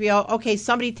 8030930. Okay,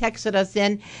 somebody texted us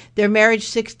in. Their marriage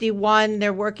 61,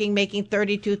 they're working, making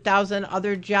 $32,000.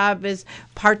 Other job is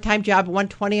part-time job,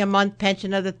 $120 a month,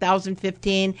 pension of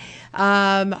 $1,015.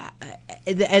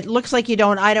 It looks like you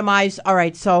don't itemize. All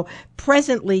right, so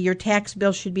presently your tax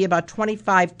bill should be about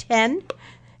 $2,510.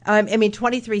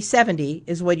 $2,370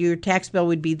 is what your tax bill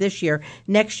would be this year.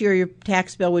 Next year, your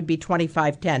tax bill would be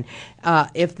 $2,510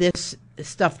 if this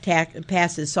stuff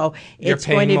passes. So it's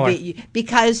going to be,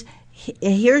 because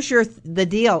here's the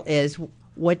deal is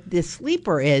what the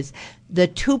sleeper is, the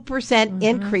 2%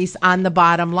 increase on the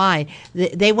bottom line.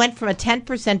 They went from a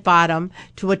 10% bottom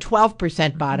to a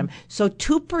 12% bottom. So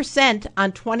 2%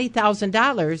 on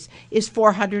 $20,000 is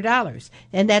 $400.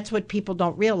 And that's what people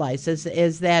don't realize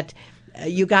is that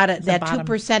you got that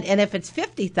 2%, and if it's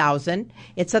 $50,000,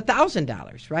 it's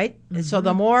 $1,000, right? Mm-hmm. So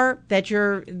the more that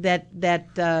you're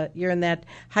you're in that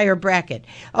higher bracket.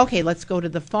 Okay, let's go to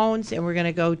the phones, and we're going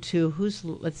to go to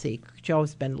let's see,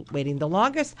 Joe's been waiting the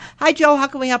longest. Hi, Joe. How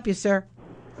can we help you, sir?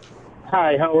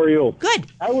 Hi. How are you?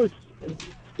 Good. I was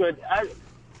good.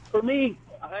 For me,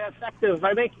 effective.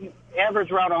 I make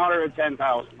average around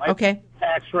 $110,000. My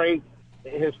tax rate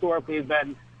historically has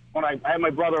been, when I have my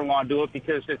brother-in-law do it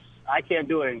because I can't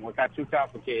do it anymore. It got too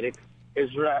complicated. Is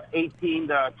 18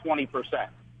 to 20%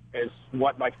 is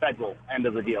what my federal end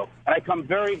of the deal. And it's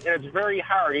very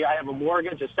hard. I have a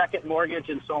mortgage, a second mortgage,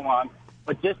 and so on.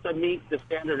 But just to meet the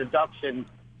standard deduction,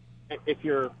 if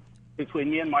you're between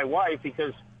me and my wife,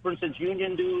 because, for instance,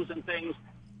 union dues and things,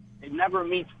 it never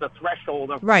meets the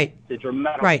threshold of your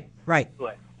medical. Right.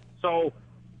 So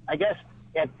I guess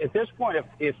at this point,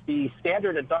 if the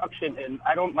standard deduction, and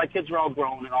my kids are all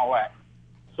grown and all that,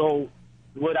 so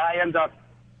would I end up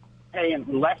paying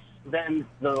less than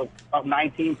the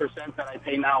 19% that I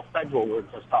pay now federal? We're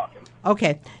just talking.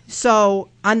 Okay, so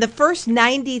on the first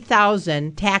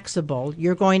 $90,000 taxable,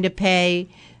 you're going to pay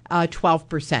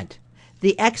 12%.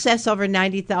 The excess over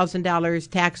 $90,000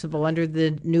 taxable under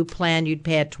the new plan, you'd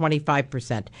pay at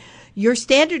 25%. Your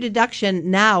standard deduction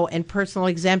now and personal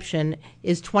exemption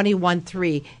is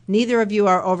 $21,300. Neither of you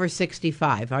are over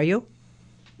 65, are you?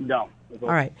 No. All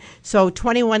right. So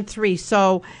 $21,300.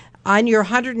 So on your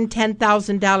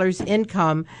 $110,000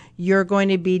 income, you're going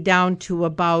to be down to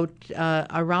about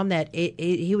around that.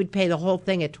 He would pay the whole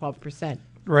thing at 12%.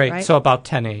 Right. So about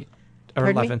 10.8 or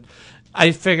Pardon 11. Me?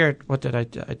 I figured. What did I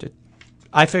do?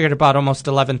 I figured about almost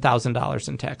 $11,000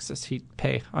 in taxes he'd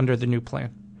pay under the new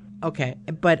plan. Okay,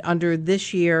 but under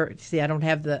this year, see, I don't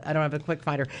have a quick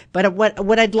finder. But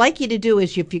what I'd like you to do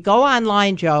is, if you go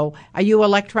online, Joe, are you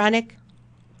electronic?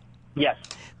 Yes.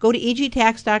 Go to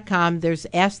egtax.com. There's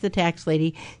Ask the Tax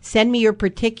Lady. Send me your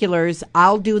particulars.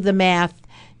 I'll do the math,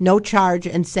 no charge,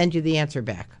 and send you the answer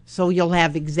back. So you'll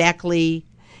have exactly.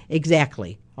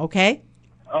 Okay.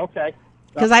 Okay.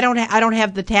 Because I don't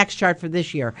have the tax chart for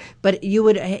this year, but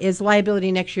his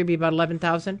liability next year be about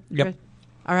 $11,000. Yep.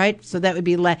 All right, so that would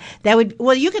be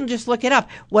well, you can just look it up.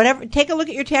 Take a look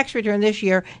at your tax return this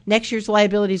year. Next year's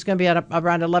liability is going to be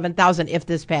around $11,000 if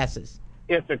this passes.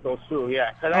 If it goes through,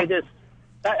 yeah. Because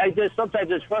I just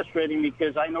sometimes it's frustrating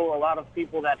because I know a lot of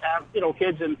people that have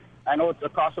kids, and I know it's a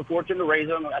cost a fortune to raise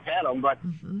them. I've had them, but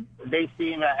they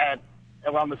seem at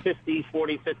around the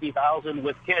 $50,000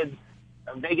 with kids,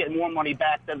 they get more money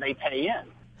back than they pay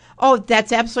in. Oh,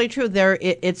 that's absolutely true.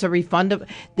 It's a refund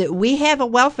that we have a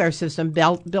welfare system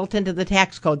built into the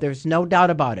tax code. There's no doubt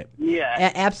about it.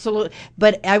 Yeah, absolutely.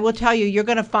 But I will tell you,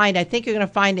 I think you're going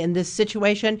to find in this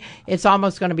situation, it's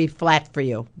almost going to be flat for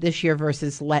you this year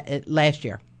versus last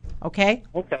year. Okay.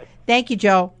 Okay. Thank you,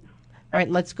 Joe. All right,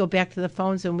 let's go back to the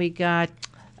phones, and we got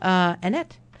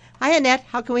Annette. Hi, Annette.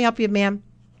 How can we help you, ma'am?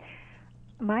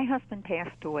 My husband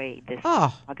passed away this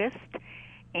Oh. August,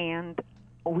 and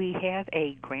we have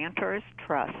a grantor's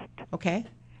trust. Okay.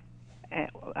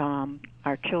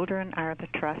 Our children are the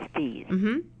trustees,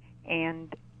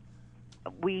 and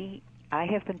I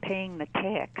have been paying the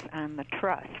tax on the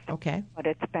trust. Okay. But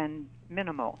it's been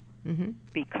minimal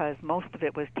because most of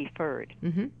it was deferred.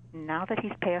 Now that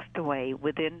he's passed away,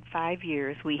 within 5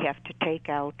 years, we have to take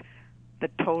out the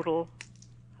total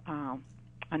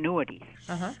annuities.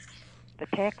 The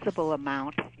taxable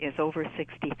amount is over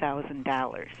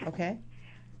 $60,000. Okay.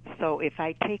 So if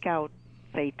I take out,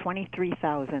 say,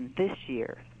 $23,000 this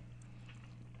year,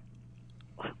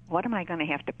 what am I going to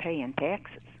have to pay in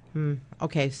taxes?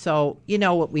 Okay, so you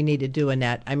know what we need to do,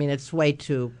 Annette. I mean, it's way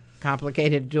too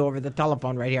complicated to do over the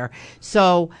telephone right here.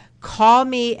 So call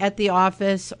me at the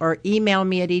office or email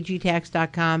me at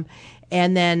egtax.com.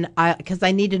 And then, because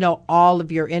I need to know all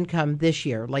of your income this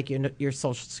year, like your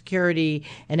Social Security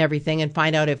and everything, and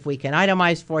find out if we can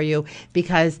itemize for you,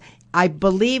 because I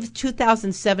believe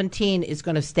 2017 is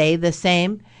going to stay the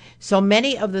same. So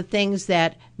many of the things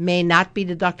that may not be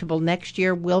deductible next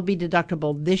year will be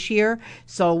deductible this year.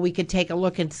 So we could take a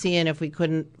look and see if we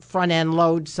couldn't front-end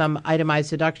load some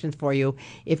itemized deductions for you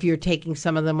if you're taking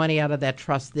some of the money out of that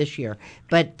trust this year.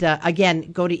 But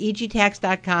again, go to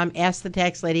egtax.com, ask the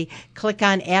tax lady, click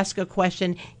on Ask a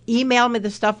Question, email me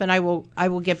the stuff, and I will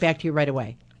get back to you right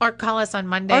away. Or call us on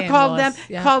Monday. Or call them.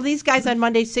 Yeah. Call these guys on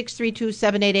Monday,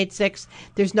 632-7886.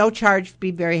 There's no charge. Be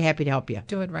very happy to help you.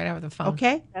 Do it right over the phone.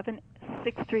 Okay?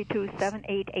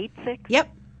 632-7886?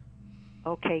 Yep.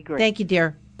 Okay, great. Thank you,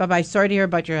 dear. Bye-bye. Sorry to hear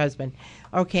about your husband.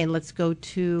 Okay, and let's go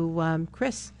to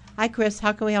Chris. Hi, Chris.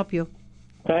 How can we help you?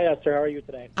 Hi, Esther. How are you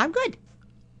today? I'm good.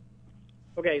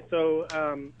 Okay, so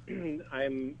I'm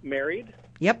married.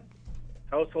 Yep.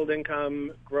 Household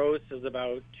income gross is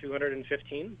about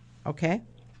 $215,000. Okay.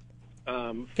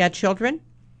 Got children?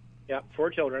 Yeah,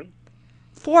 4 children.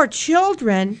 4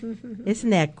 children? Isn't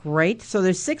that great? So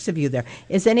there's 6 of you there.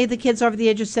 Is any of the kids over the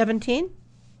age of 17?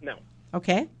 No.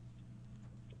 Okay.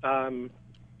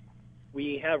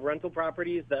 We have rental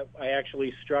properties that I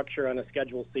actually structure on a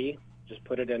Schedule C. Just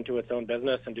put it into its own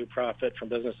business and do profit from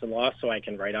business and loss, so I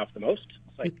can write off the most.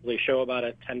 So I usually show about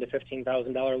a $10,000 to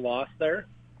 $15,000 loss there.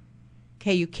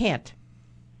 Okay, you can't.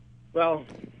 Well,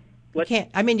 you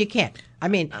can't. I mean, you can't. I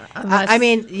mean,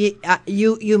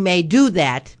 you may do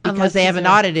that because they haven't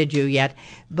audited you yet,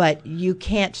 but you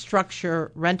can't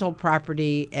structure rental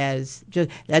property as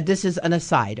just. This is an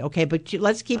aside, okay? But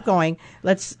let's keep going.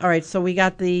 All right. So I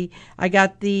got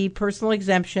the personal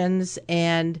exemptions,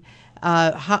 and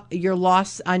your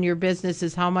loss on your business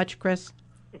is how much, Chris?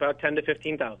 About $10,000 to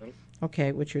 $15,000.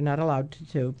 Okay, which you're not allowed to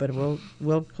do, but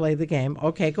we'll play the game.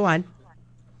 Okay, go on.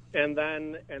 And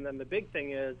then the big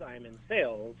thing is I'm in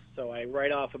sales, so I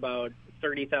write off about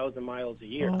 30,000 miles a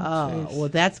year. Oh, well,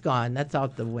 that's gone. That's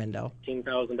out the window.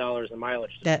 $15,000 in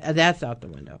mileage. That's out the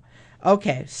window.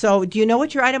 Okay, so do you know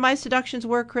what your itemized deductions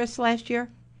were, Chris, last year?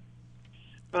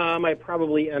 I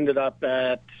probably ended up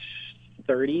at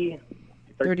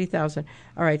 30,000.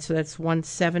 All right, so that's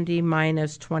 170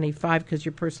 minus 25 because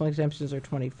your personal exemptions are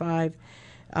 25.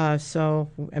 So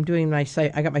I'm doing I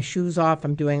got my shoes off.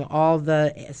 I'm doing all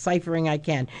the ciphering I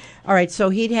can. All right, so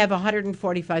he'd have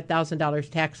 $145,000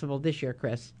 taxable this year,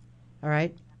 Chris. All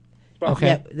right?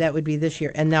 Okay. That would be this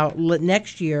year. And now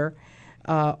next year,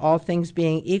 all things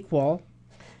being equal,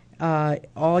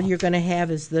 all you're going to have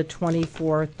is the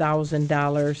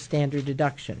 $24,000 standard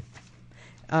deduction.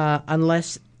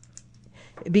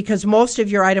 Because most of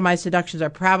your itemized deductions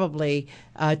are probably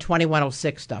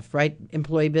 2106 stuff, right?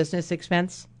 Employee business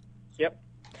expense? Yep.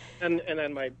 And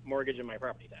then my mortgage and my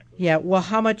property taxes. Yeah. Well,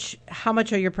 how much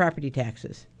are your property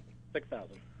taxes? $6,000.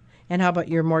 And how about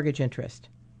your mortgage interest?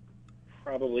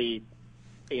 Probably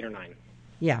 8 or 9.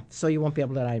 Yeah, so you won't be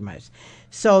able to itemize.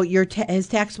 So his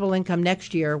taxable income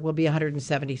next year will be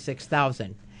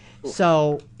 $176,000.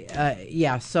 So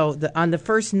so on the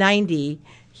first 90,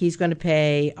 he's going to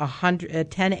pay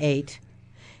 $10,800,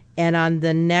 and on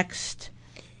the next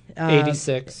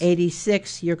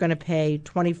 86, you're going to pay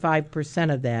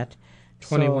 25% of that.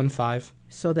 $21,500.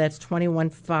 So that's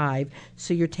 $21,500.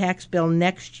 So your tax bill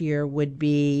next year would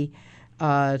be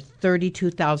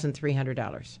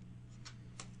 $32,300.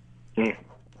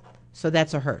 So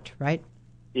that's a hurt, right?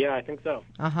 Yeah, I think so.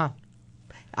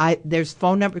 There's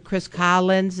phone number. Chris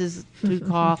Collins is to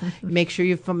call. Make sure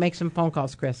you make some phone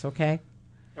calls, Chris. Okay.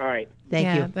 All right.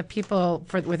 Thank you. The people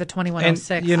with a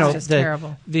 2106 is just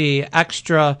terrible. The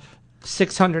extra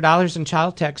 $600 in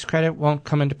child tax credit won't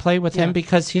come into play with him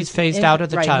because he's phased out of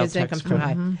the child tax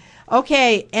credit.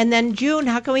 Okay, and then June,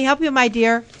 how can we help you, my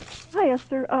dear? Hi,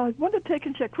 Esther. I wanted to take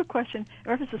and check. Quick question.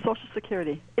 In reference to Social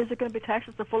Security, is it going to be taxed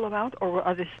as the full amount, or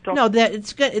are they still? No,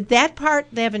 it's good. That part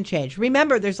they haven't changed.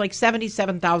 Remember, there's like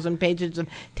 77,000 pages of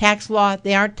tax law.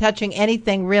 They aren't touching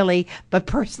anything really, but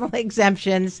personal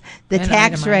exemptions, the And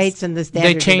tax itemized. rates, and the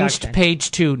standard They changed deduction.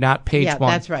 page 2, not page 1. Yeah,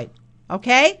 that's right.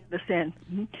 Okay. Understand.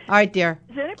 All right, dear.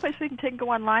 Is there any place we can take and go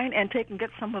online and take and get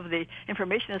some of the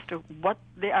information as to what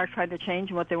they are trying to change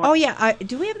and what they want? Oh yeah.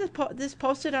 Do we have this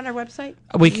posted on our website?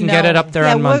 We can get it up there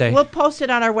on Monday. We'll post it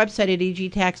on our website at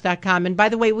egtax.com. And by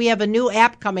the way, we have a new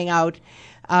app coming out,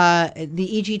 the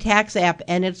EG Tax app,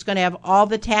 and it's going to have all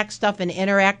the tax stuff and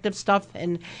interactive stuff,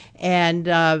 and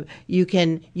you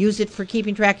can use it for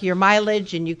keeping track of your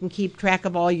mileage, and you can keep track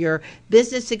of all your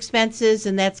business expenses,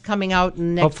 and that's coming out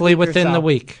in next Hopefully week or within so. the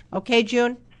week. Okay,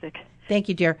 June? Thank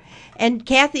you, dear. And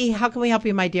Kathy, how can we help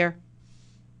you, my dear?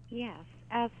 Yes,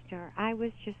 Esther, I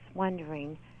was just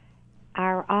wondering,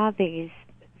 are all these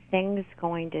things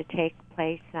going to take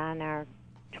place on our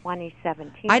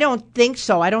 2017? I don't think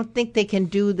so. I don't think they can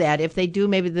do that. If they do,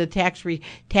 maybe the tax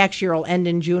year will end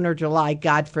in June or July,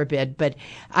 God forbid. But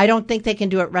I don't think they can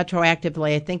do it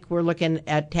retroactively. I think we're looking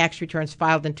at tax returns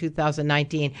filed in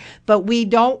 2019. But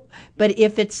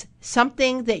if it's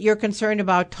something that you're concerned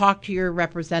about, talk to your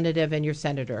representative and your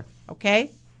senator.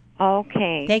 Okay?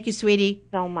 Okay. Thank you, sweetie.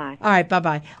 So much. All right,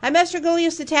 bye-bye. I'm Esther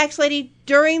Gulius, the tax lady.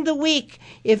 During the week,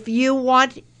 if you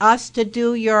want us to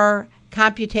do your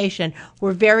computation,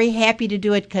 we're very happy to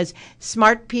do it because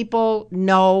smart people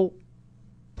know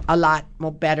a lot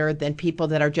more better than people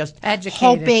that are just Educated.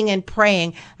 hoping and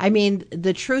praying. I mean,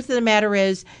 the truth of the matter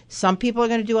is some people are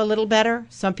going to do a little better,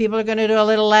 some people are going to do a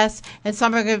little less, and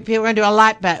some people are going to do a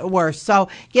lot worse. So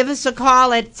give us a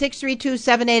call at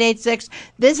 632-7886.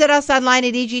 Visit us online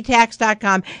at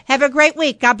egtax.com. Have a great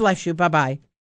week. God bless you. Bye-bye.